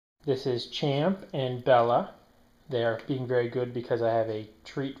This is Champ and Bella. They are being very good because I have a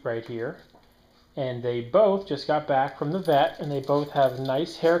treat right here. And they both just got back from the vet, and they both have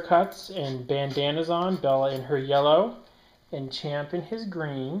nice haircuts and bandanas on. Bella in her yellow and Champ in his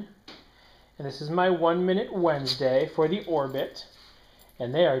green. And this is my 1 Minute Wednesday for the orbit.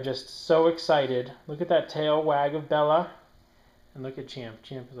 And they are just so excited. Look at that tail wag of Bella. And look at Champ.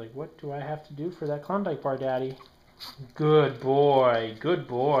 Champ is like, what do I have to do for that Klondike bar, Daddy? Good boy, good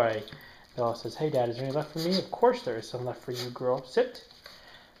boy. Bella says, hey, Dad, is there any left for me? Of course there is some left for you, girl. Sit.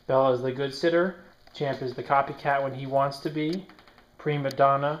 Bella is the good sitter. Champ is the copycat when he wants to be. Prima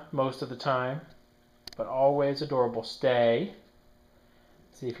donna most of the time, but always adorable. Stay.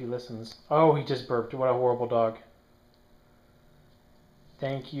 Let's see if he listens. Oh, he just burped. What a horrible dog.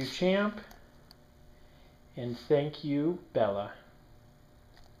 Thank you, Champ. And thank you, Bella.